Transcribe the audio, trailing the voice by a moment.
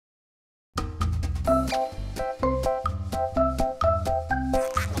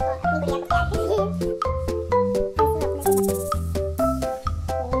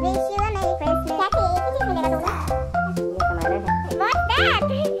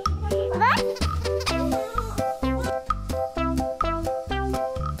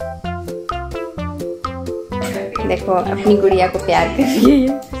देखो अपनी गुड़िया को प्यार कर रही है।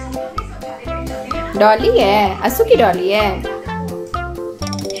 डॉली है, असू की डॉली है,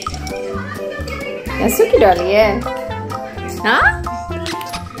 असू की डॉली है। हाँ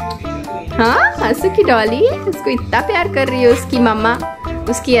हाँ, असू की डॉली है, उसको इतना प्यार कर रही है उसकी मम्मा,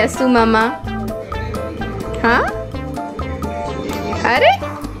 उसकी असू मम्मा। हाँ अरे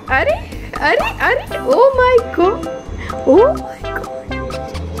अरे अरे अरे, oh my God, oh my God.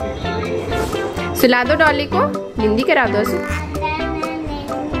 सुला दो डॉली को, हिंदी करा दो असू।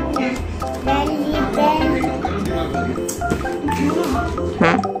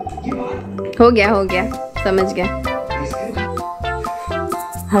 हाँ हो गया, समझ गया।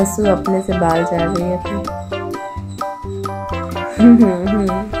 हंसू अपने से बाल जा रही है फिर।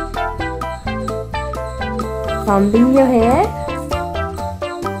 Combing your hair.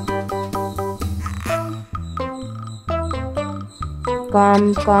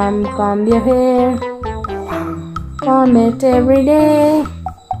 Comb your hair. Comb it every day.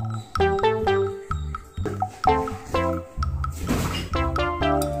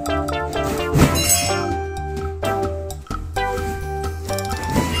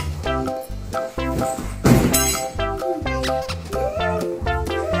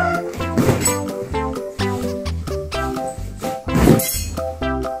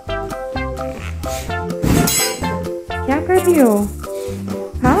 क्या कर रही हो?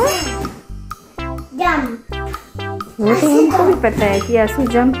 हाँ जंप। वो तो हमको भी पता है कि आंसू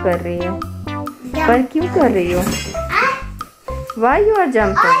जंप कर रही है, पर क्यों कर रही हो? Why you are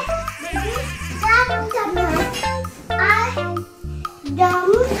jumping?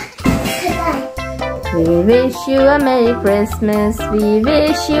 We wish you a Merry Christmas. We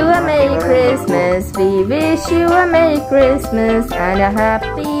wish you a Merry Christmas. We wish you a Merry Christmas and a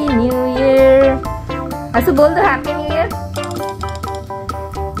Happy New Year. आंसू बोल दो Happy New Year.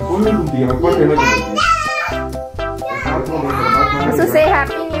 आंसू say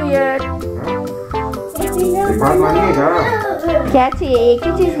Happy New Year. क्या चाहिए? एक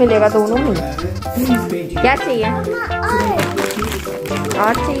ही चीज मिलेगा दोनों में। क्या चाहिए?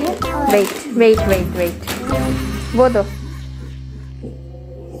 और चाहिए? वेट वो दो।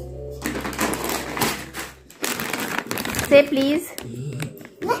 से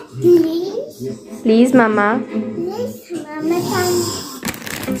प्लीज मामा।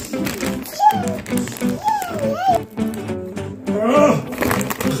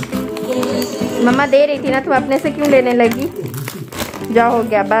 मम्मा दे रही थी ना, तुम अपने से क्यों लेने लगी? जाओ हो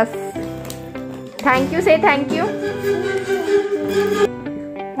गया बस। थैंक यू, से थैंक यू।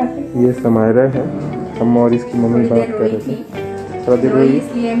 ये समायरा है, हम और इसकी मम्मी बात कर रहे थे। तो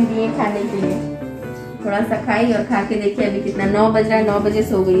इसलिए हम दिए खाने के लिए, थोड़ा सा खाई और खा के देखिए अभी कितना 9 बज रहा है। 9 बजे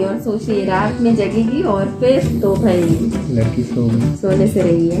सो गई और सोचिए रात में जगेगी और फिर तो भाई लड़की सोने से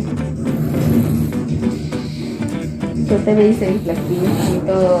रही है। सोते हुए ही सही लगती है,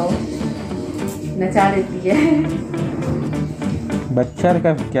 तो नचा देती है। बच्चा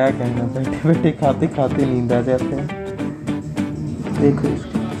का क्या कहना, बैठे बैठे खाते खाते नींद आ जाते हैं। देखो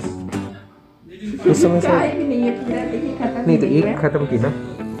उस समय से नहीं है पूरा, देखिए खत्म नहीं तो एक खत्म की ना,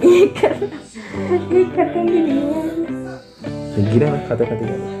 एक खत्म भी नहीं है। गिरा ना खाते खाते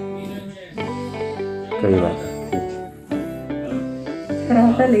कई बात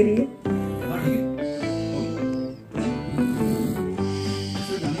राहता ले रही है।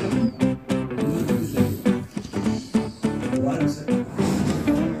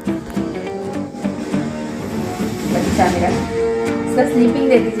 बच्चा मेरा, इसका स्लीपिंग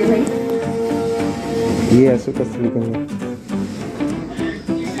दे दीजिए भाई। ये ऐसे का स्लीपिंग है,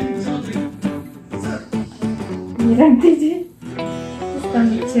 ये रख दीजिए इसका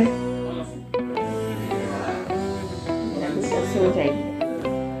नीचे। सो जाएगी,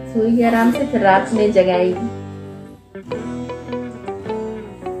 सोएगी आराम से, फिर रात में जगाएगी।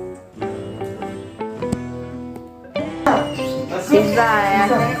 पिज्जा आया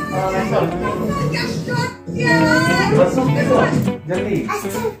है। जल्दी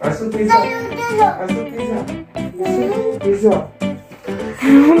pizza.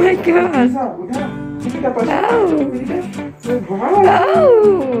 Oh my God!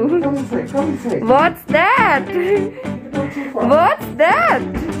 What's that? What's that?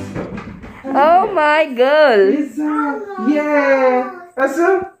 Oh my girl! Yeah, Asu,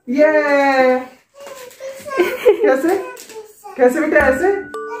 yeah. कैसे? कैसे बेटा ऐसे?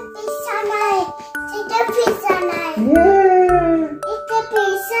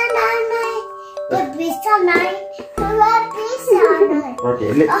 Okay,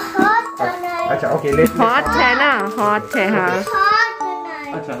 अच्छा ओके ले। हॉट है ना, हॉट है हाँ।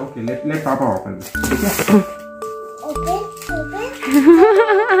 अच्छा ओके, ले पापा ओपन, ठीक है? ओके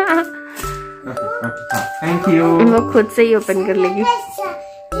हाँ। Thank you. वो खुद से ही ओपन कर लेगी।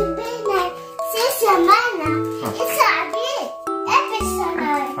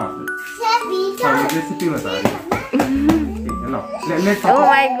 रेसिपी बता रही है। Oh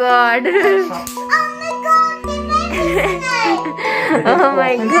my god. Oh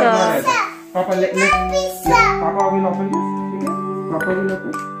my god. पापा पापा will open this, ठीक है? पापा will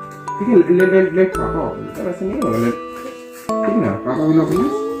open, ठीक है? let पापा open, ऐसे नहीं होगा, ठीक है ना? पापा will open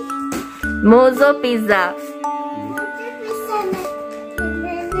this. Mojo pizza.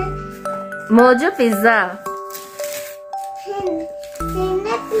 Mojo pizza.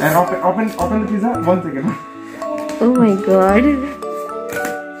 And open the pizza. 1 second. Oh my god.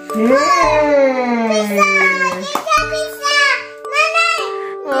 Yay!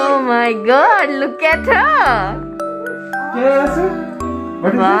 Oh my god, look at her. Yes.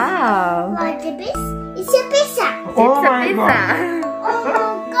 What is Wow. What is this? It's a pizza. this? Oh It's a my pizza.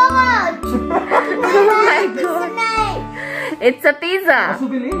 god. Oh my god. It's a pizza. Asu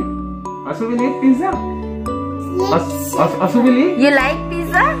will eat pizza. Asu will eat. You like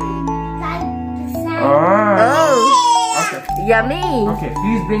pizza? Ah. Oh, Okay. yummy. Okay.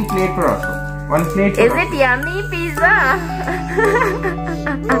 Please bring plate for Asu. 1 plate for Is it yummy pizza?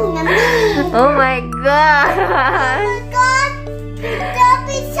 Oh my god.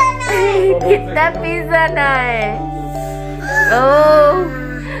 कितना pizza ना है. Oh,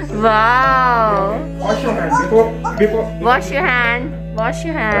 wow. Wash your hand before. Wash your hand. Wash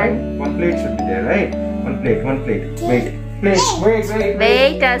your hand. Right? 1 plate should be there, right? 1 plate. Wait.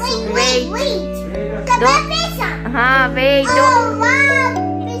 Wait, Asu, wait. Don't. हाँ, wait.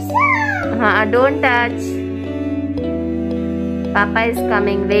 Don't touch. Papa is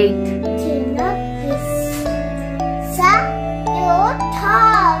coming. Wait.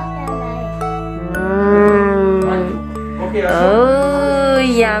 Okay. Asu. Oh,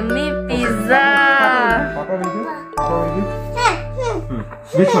 yummy pizza. Papa will do.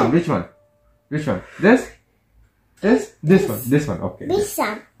 Which one? This one. Okay. Pizza.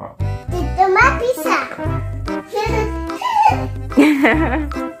 Ah. It's my pizza.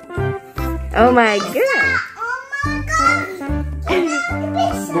 Oh my god.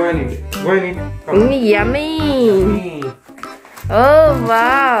 Go and eat. Come. Yummy. Yummy. Oh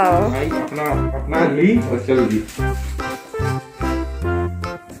wow. भाई अपना ली और चल दी.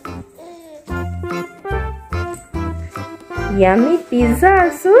 Yummy pizza,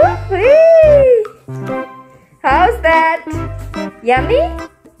 Asu. Hey. How's that? Yummy?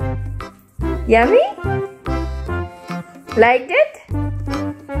 Liked it?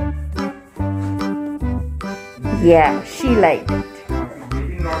 Yeah, she liked it.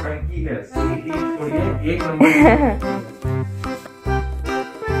 बेटी नौटंकी है. सीधी छोड़िए. 1 number.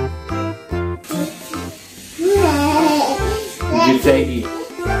 जिसेगी.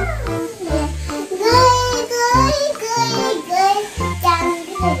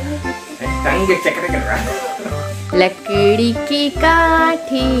 टंग चक्कर कर रहा है. लकड़ी की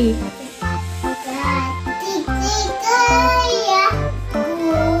काठी.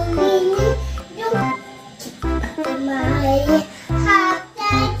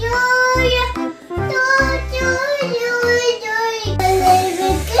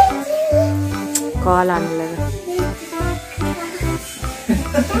 कॉल आने लगा.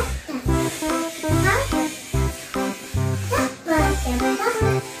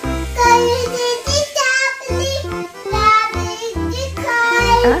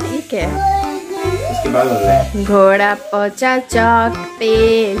 ये क्या है? उसके बाद हो रहा है. घोड़ा पहुंचा चौक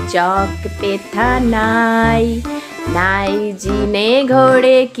पे था नाई. नाई जी ने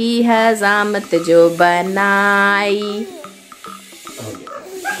घोड़े की हजामत जो बनाई.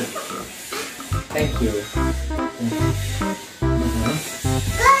 Thank you.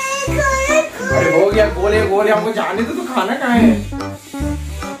 अरे हो गया. गोले हमको जाने दो. तो खाना कहाँ है?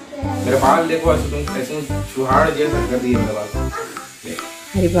 मेरे बाल देखो. ऐसे चुहाड़ जैसा कर दिए मेरे बाल.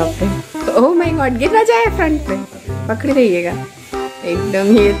 अरे बाप रे. ओह माय गॉड, गिर ना जाए फ्रंट पे. पकड़े रहिएगा एकदम.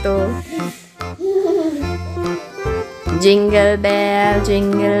 ये तो जिंगल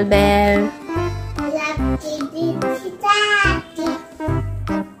बेल.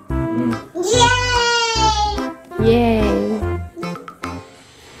 ये